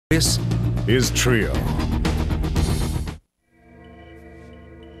This is Trio.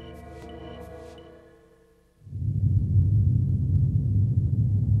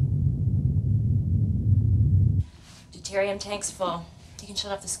 Deuterium tank's full. You can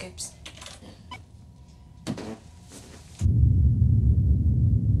shut off the scoops.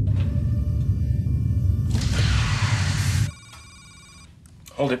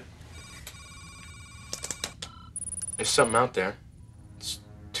 Hold it. There's something out there. It's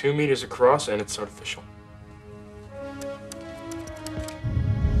 2 meters across and it's artificial.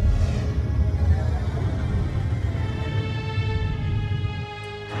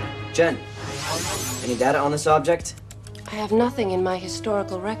 Jen, any data on this object? I have nothing in my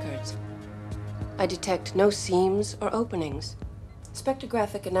historical records. I detect no seams or openings.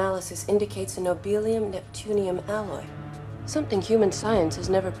 Spectrographic analysis indicates a nobelium-neptunium alloy, something human science has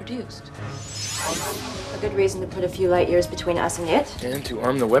never produced. A good reason to put a few light years between us and it. And to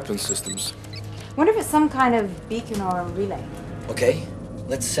arm the weapon systems. Wonder if it's some kind of beacon or a relay. Okay,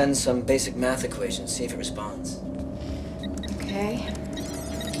 let's send some basic math equations, see if it responds. Okay.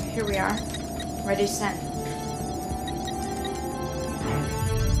 Here we are. Ready to send.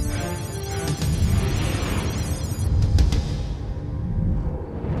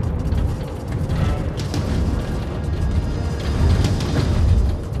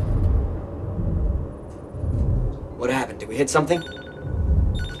 What happened? Did we hit something?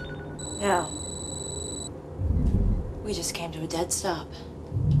 No. We just came to a dead stop.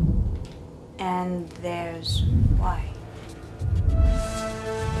 And there's why.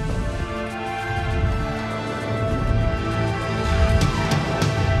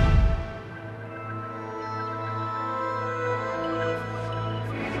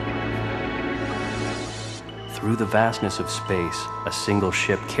 Through the vastness of space, a single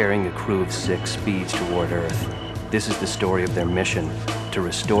ship carrying a crew of 6 speeds toward Earth. This is the story of their mission, to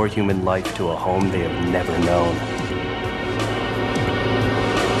restore human life to a home they have never known.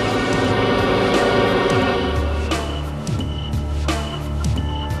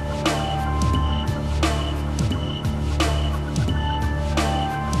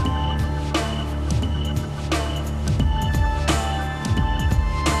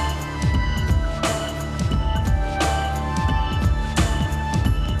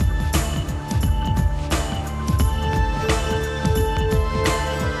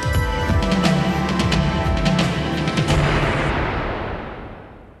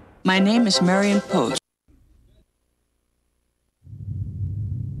 My name is Marion Post.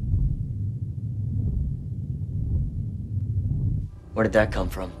 Where did that come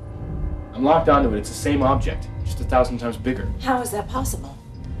from? I'm locked onto it. It's the same object, just 1,000 times bigger. How is that possible?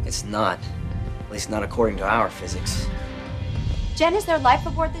 It's not. At least not according to our physics. Jen, is there life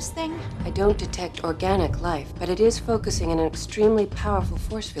aboard this thing? I don't detect organic life, but it is focusing in an extremely powerful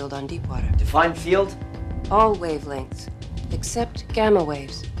force field on Deepwater. Defined field? All wavelengths, except gamma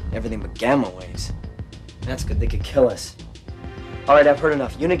waves. Everything but gamma waves. That's good, they could kill us. All right, I've heard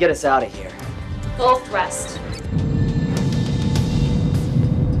enough. Unit, get us out of here. Full thrust.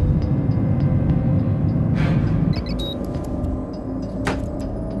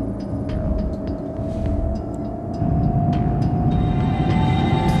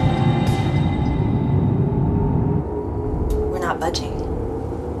 We're not budging.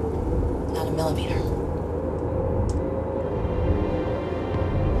 Not a millimeter.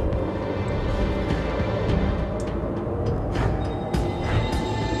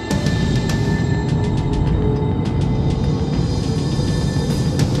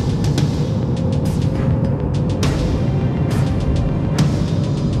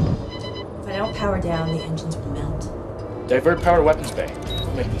 Power down, the engines will melt. Divert power to weapons bay.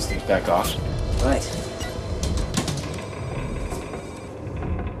 We'll make these things back off. Right.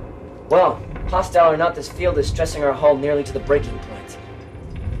 Well, hostile or not, this field is stressing our hull nearly to the breaking point.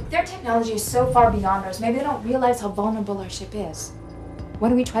 Their technology is so far beyond ours, maybe they don't realize how vulnerable our ship is. Why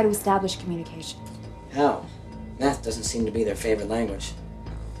don't we try to establish communication? How? Math doesn't seem to be their favorite language.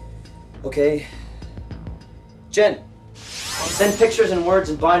 Okay. Jen, send pictures and words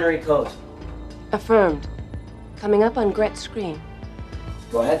in binary code. Affirmed. Coming up on Gret's screen.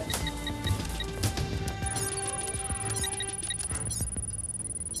 Go ahead.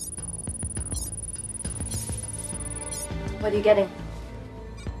 What are you getting?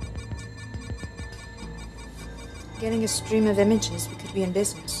 Getting a stream of images, we could be in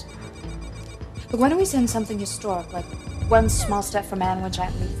business. But why don't we send something historic, like one small step for man, one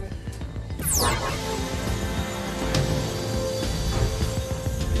giant leap for...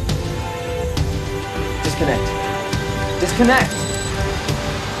 Disconnect. Disconnect!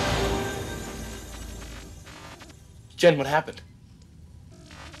 Jen, what happened?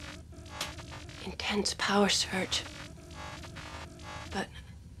 intense power surge. But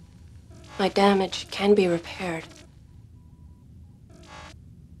my damage can be repaired.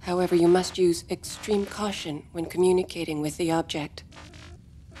 However, you must use extreme caution when communicating with the object.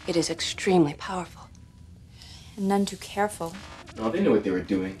 It is extremely powerful. And none too careful. No, they knew what they were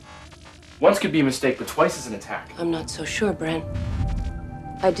doing. Once could be a mistake, but twice is an attack. I'm not so sure, Bren.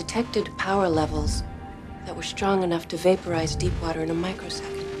 I detected power levels that were strong enough to vaporize deep water in a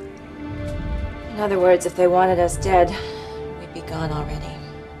microsecond. In other words, if they wanted us dead, we'd be gone already.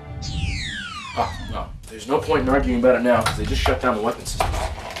 Oh, no. There's no point in arguing about it now, because they just shut down the weapon system.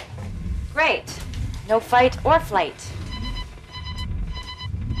 Great. No fight or flight.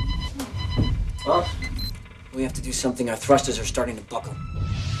 Well, we have to do something. Our thrusters are starting to buckle.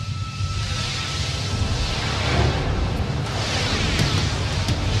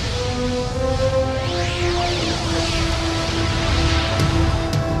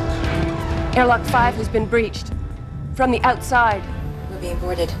 Airlock 5 has been breached. From the outside. We're being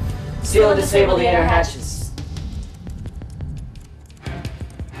boarded. Seal and disable the inner hatches.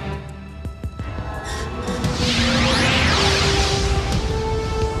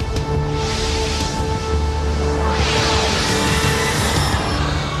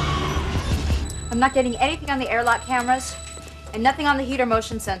 I'm not getting anything on the airlock cameras, and nothing on the heater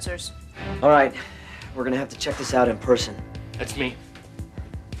motion sensors. All right, we're gonna have to check this out in person. That's me.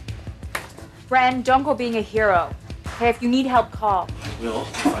 Bren, don't go being a hero. Okay, if you need help, call. I will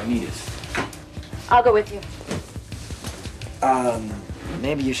if I need it. I'll go with you.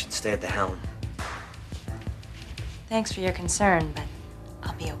 Maybe you should stay at the helm. Thanks for your concern, but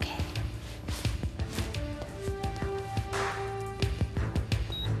I'll be okay.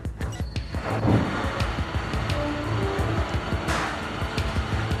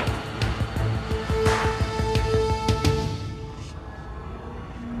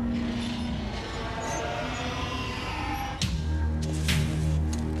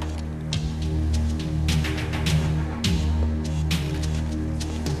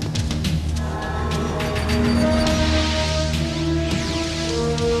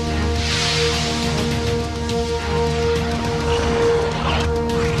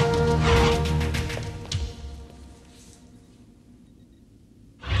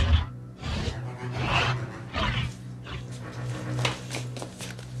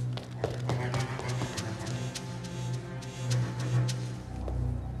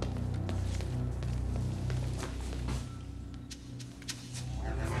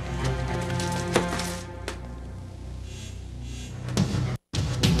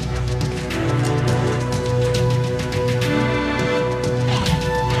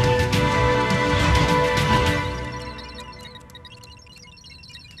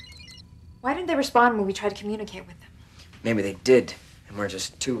 Why didn't they respond when we tried to communicate with them? Maybe they did, and we're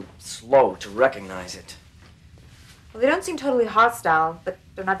just too slow to recognize it. Well, they don't seem totally hostile, but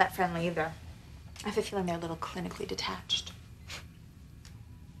they're not that friendly either. I have a feeling they're a little clinically detached.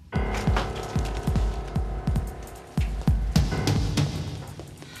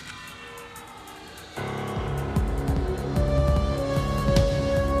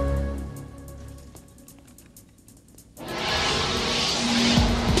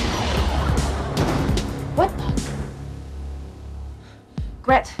 What the?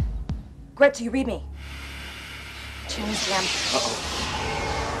 Gret, do you read me? Tune's jammed.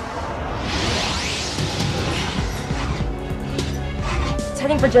 It's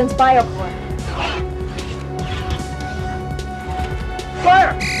heading for Jen's biocore.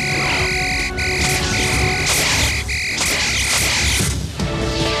 Fire!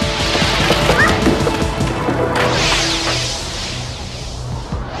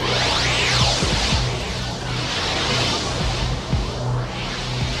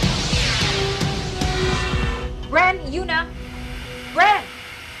 Bren, Yuna! Bren!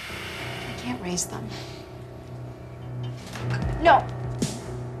 I can't raise them. No!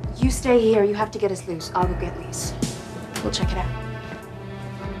 You stay here. You have to get us loose. I'll go get Lise. We'll check it out.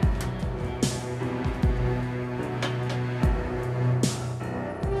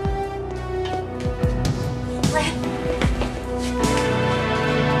 Bren!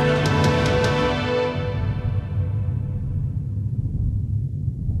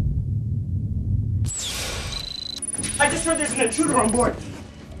 I just heard there's an intruder on board.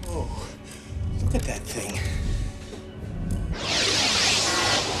 Oh, look at that thing.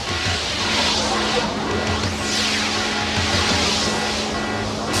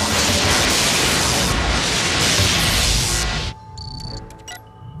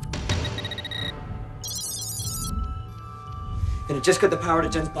 And it just got the power to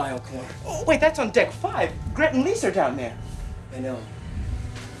Jen's biocore. Oh, wait, that's on deck 5. Grant and Lisa are down there. I know.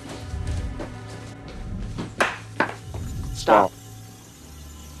 Stop.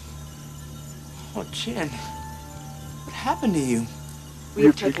 Oh, Jen. What happened to you? We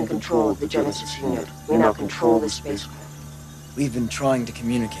have taken control of the Genesis unit. We now control the spacecraft. We've been trying to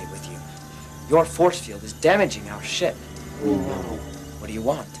communicate with you. Your force field is damaging our ship. We know. What do you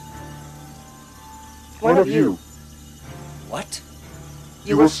want? One of you. What?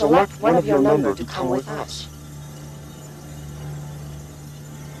 You will select one of your number to come with us.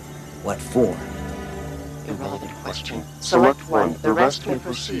 What for? Irrelevant question. Select one. The rest may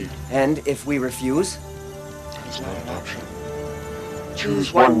proceed. And if we refuse? That is not an option.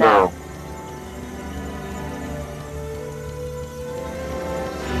 Choose one now.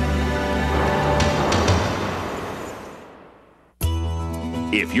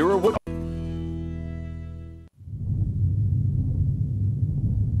 If you're a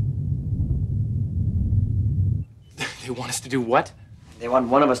They want us to do what? They want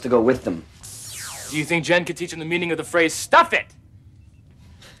one of us to go with them. Do you think Jen could teach them the meaning of the phrase, stuff it?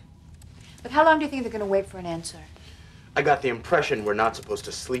 But how long do you think they're going to wait for an answer? I got the impression we're not supposed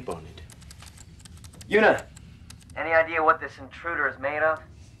to sleep on it. Yuna, any idea what this intruder is made of?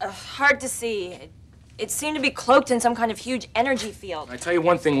 Hard to see. It seemed to be cloaked in some kind of huge energy field. I tell you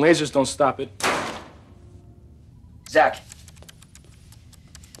one thing, lasers don't stop it. Zach,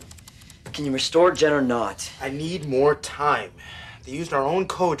 can you restore Jen or not? I need more time. They used our own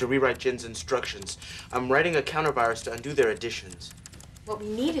code to rewrite Jen's instructions. I'm writing a countervirus to undo their additions. What we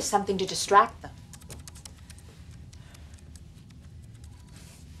need is something to distract them.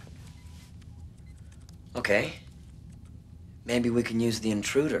 Okay. Maybe we can use the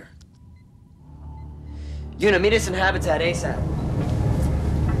intruder. Yuna, meet us in Habitat ASAP.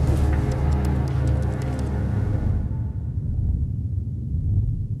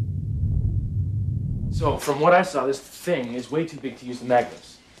 So, from what I saw, this thing is way too big to use the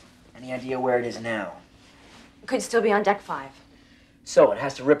magnets. Any idea where it is now? Could still be on deck 5, So it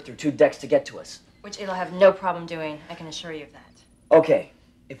has to rip through 2 decks to get to us. which it'll have no problem doing. I can assure you of that. Okay,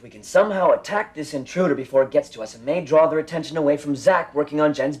 if we can somehow attack this intruder before it gets to us, it may draw their attention away from Zach working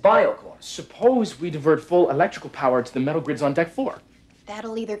on Jen's biocore. Suppose we divert full electrical power to the metal grids on deck 4.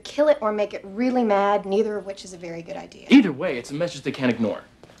 That'll either kill it or make it really mad, neither of which is a very good idea. Either way, it's a message they can't ignore.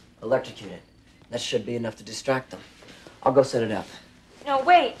 Electrocute it. That should be enough to distract them. I'll go set it up. No,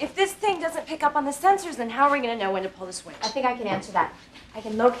 wait. If this thing doesn't pick up on the sensors, then how are we going to know when to pull the switch? I think I can answer that. I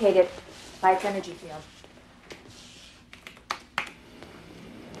can locate it by its energy field.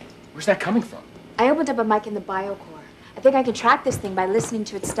 Where's that coming from? I opened up a mic in the biocore. I think I can track this thing by listening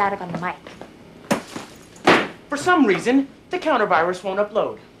to its static on the mic. For some reason, the countervirus won't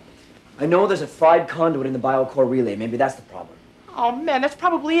upload. I know there's a fried conduit in the biocore relay. Maybe that's the problem. Oh, man, that's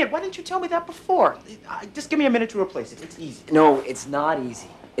probably it. Why didn't you tell me that before? Just give me a minute to replace it. It's easy. No, it's not easy.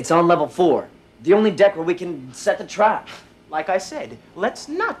 It's on level 4. The only deck where we can set the trap. Like I said, let's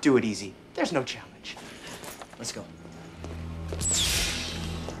not do it easy. There's no challenge. Let's go.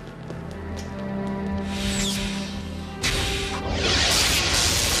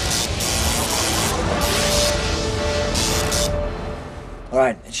 All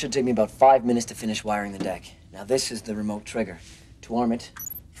right, it should take me about 5 minutes to finish wiring the deck. Now this is the remote trigger. To arm it,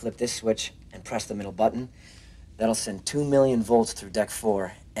 flip this switch and press the middle button. That'll send 2 million volts through deck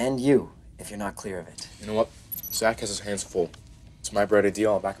 4, and you, if you're not clear of it. You know what? Zach has his hands full. It's my bright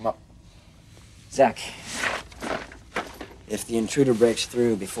idea. I'll back him up. Zach, if the intruder breaks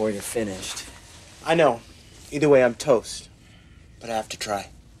through before you're finished... I know. Either way, I'm toast. But I have to try.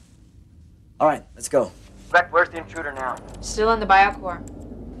 All right, let's go. Zach, where's the intruder now? Still in the biocore.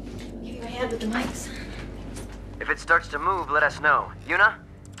 Give you a hand with the mics. If it starts to move, let us know. Yuna,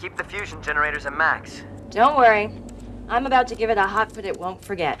 keep the fusion generators at max. Don't worry. I'm about to give it a hot foot it won't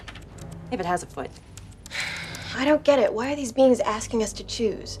forget. If it has a foot. I don't get it. Why are these beings asking us to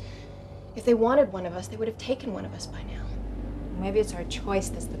choose? If they wanted one of us, they would have taken one of us by now. Maybe it's our choice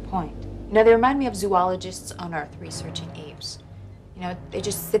that's the point. You know, they remind me of zoologists on Earth researching apes. You know, they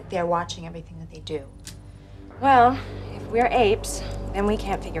just sit there watching everything that they do. Well, if we're apes, then we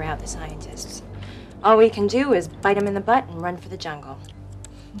can't figure out the scientists. All we can do is bite them in the butt and run for the jungle.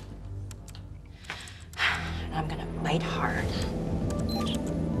 And I'm gonna bite hard.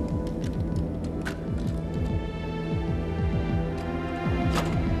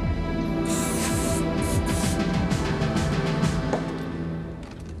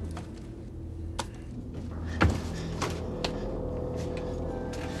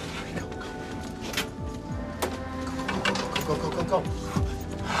 Go.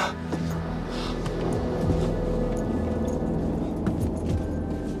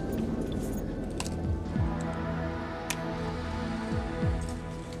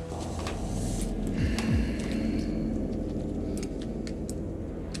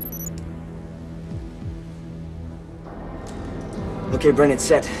 Okay, bring it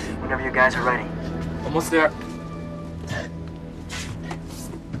set. Whenever you guys are ready. Almost there.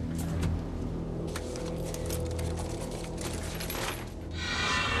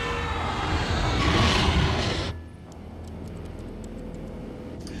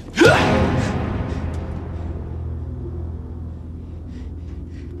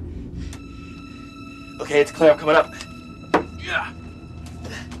 Okay, it's clear. I'm coming up. Yeah.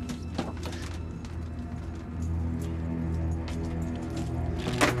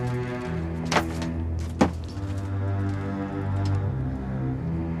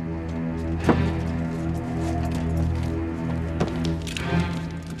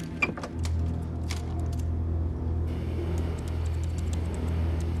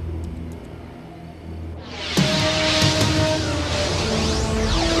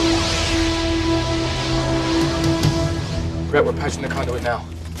 Brett, we're patching the conduit now.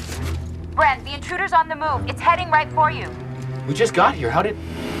 Brent, the intruder's on the move. It's heading right for you. We just got here. How did...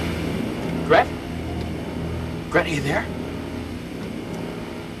 Brett? Brett, are you there?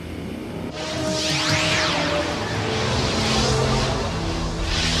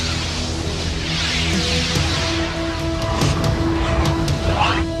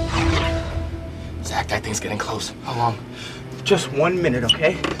 Zach, that thing's getting close. How long? Just 1 minute,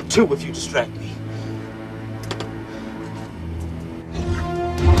 okay? 2 if you distract me.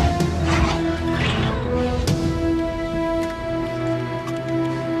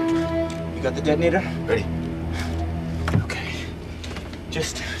 You got the detonator? Ready. Okay.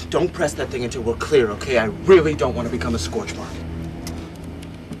 Just don't press that thing until we're clear, okay? I really don't want to become a scorch mark.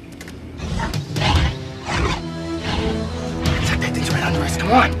 Zach, that thing's right under us.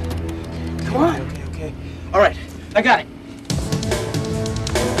 Come on. Come on. Okay. All right, I got it.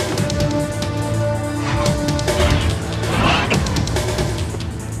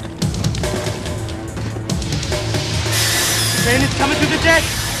 Train is coming through the deck.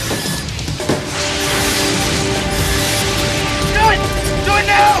 Do it! Do it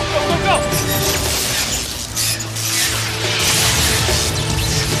now! Go, go, go!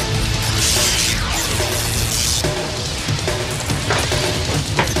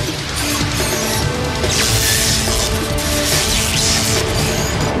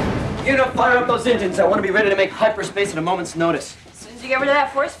 Unit, fire up those engines. I want to be ready to make hyperspace at a moment's notice. As soon as you get rid of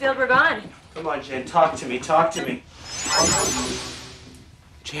that force field, we're gone. Come on, Jen, talk to me, talk to me.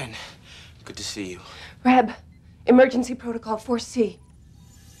 Jen, good to see you. Reb, emergency protocol 4C.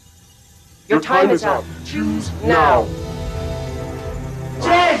 Your time is up. Choose now.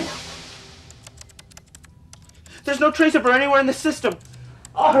 Jen! There's no trace of her anywhere in the system.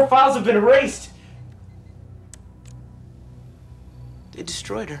 All her files have been erased. They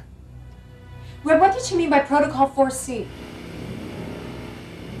destroyed her. Red, what did she mean by Protocol 4C?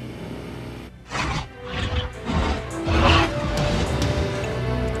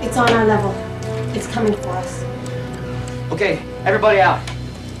 It's on our level. It's coming for us. Okay, everybody out.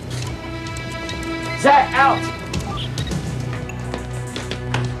 Zach, out!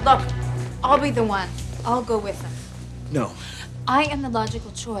 Look, I'll be the one. I'll go with them. No. I am the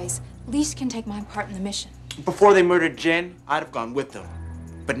logical choice. Least can take my part in the mission. Before they murdered Jen, I'd have gone with them.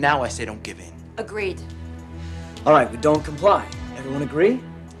 But now I say don't give in. Agreed. All right, we don't comply. Everyone agree?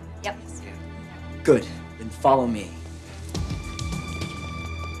 Yep. Good. Then follow me.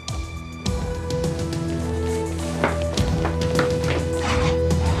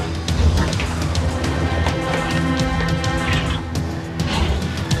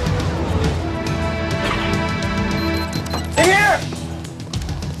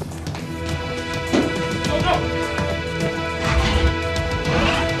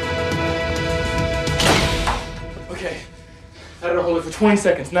 I had to hold it for 20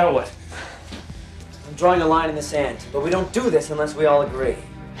 seconds. Now what? I'm drawing a line in the sand, but we don't do this unless we all agree.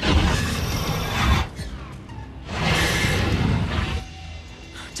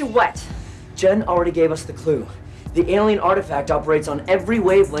 To what? Jen already gave us the clue. The alien artifact operates on every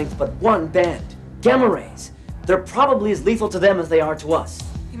wavelength but one band. Gamma rays. They're probably as lethal to them as they are to us.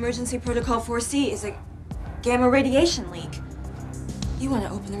 Emergency Protocol 4C is a gamma radiation leak. You want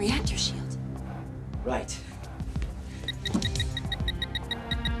to open the reactor shield. Right.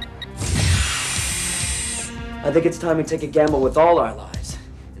 I think it's time we take a gamble with all our lives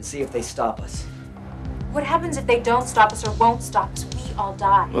and see if they stop us. What happens if they don't stop us or won't stop us? We all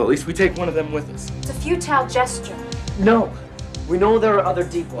die. Well, at least we take one of them with us. It's a futile gesture. No. We know there are other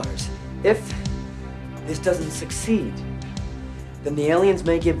deep waters. If this doesn't succeed, then the aliens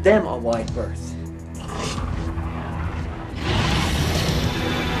may give them a wide berth.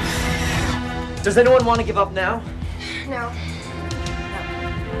 Does anyone want to give up now? No.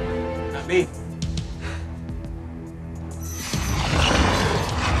 Not me.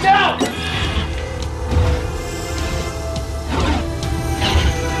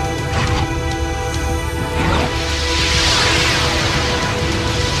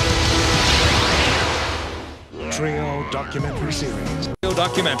 documentary series.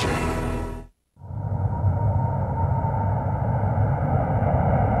 Documentary.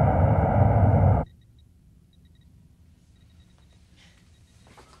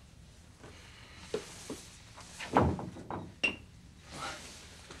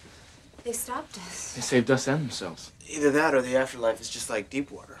 They stopped us. They saved us and themselves. Either that or the afterlife is just like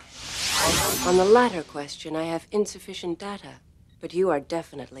deep water. On the latter question, I have insufficient data, but you are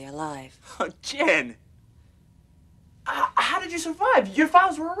definitely alive. Oh, Jen! How did you survive? Your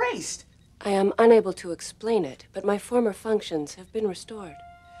files were erased. I am unable to explain it, but my former functions have been restored.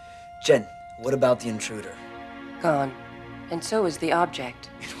 Jen, what about the intruder? Gone. And so is the object.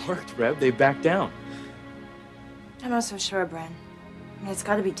 It worked, Rev. They backed down. I'm not so sure, Bren. I mean, it's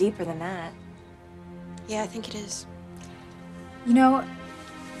got to be deeper than that. Yeah, I think it is. You know,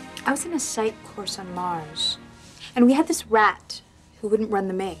 I was in a psych course on Mars, and we had this rat who wouldn't run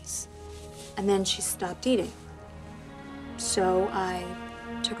the maze. And then she stopped eating. So I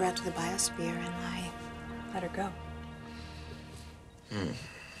took her out to the biosphere and I let her go.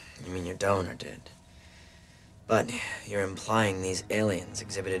 You mean your donor did? But you're implying these aliens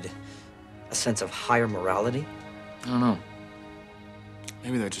exhibited a sense of higher morality? I don't know.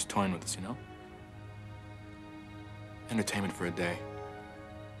 Maybe they're just toying with us, you know? Entertainment for a day.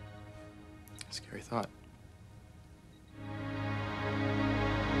 Scary thought.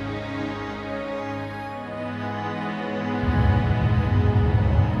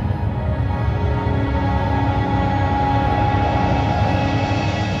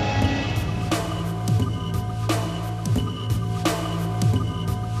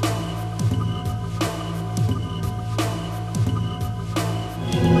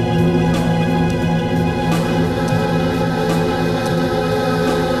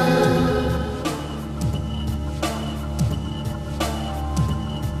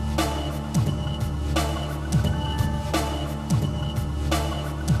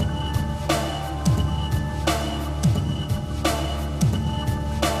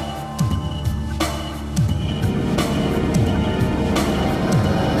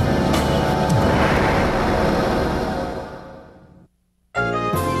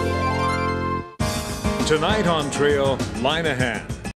 Tonight on Trio, Line of Hand.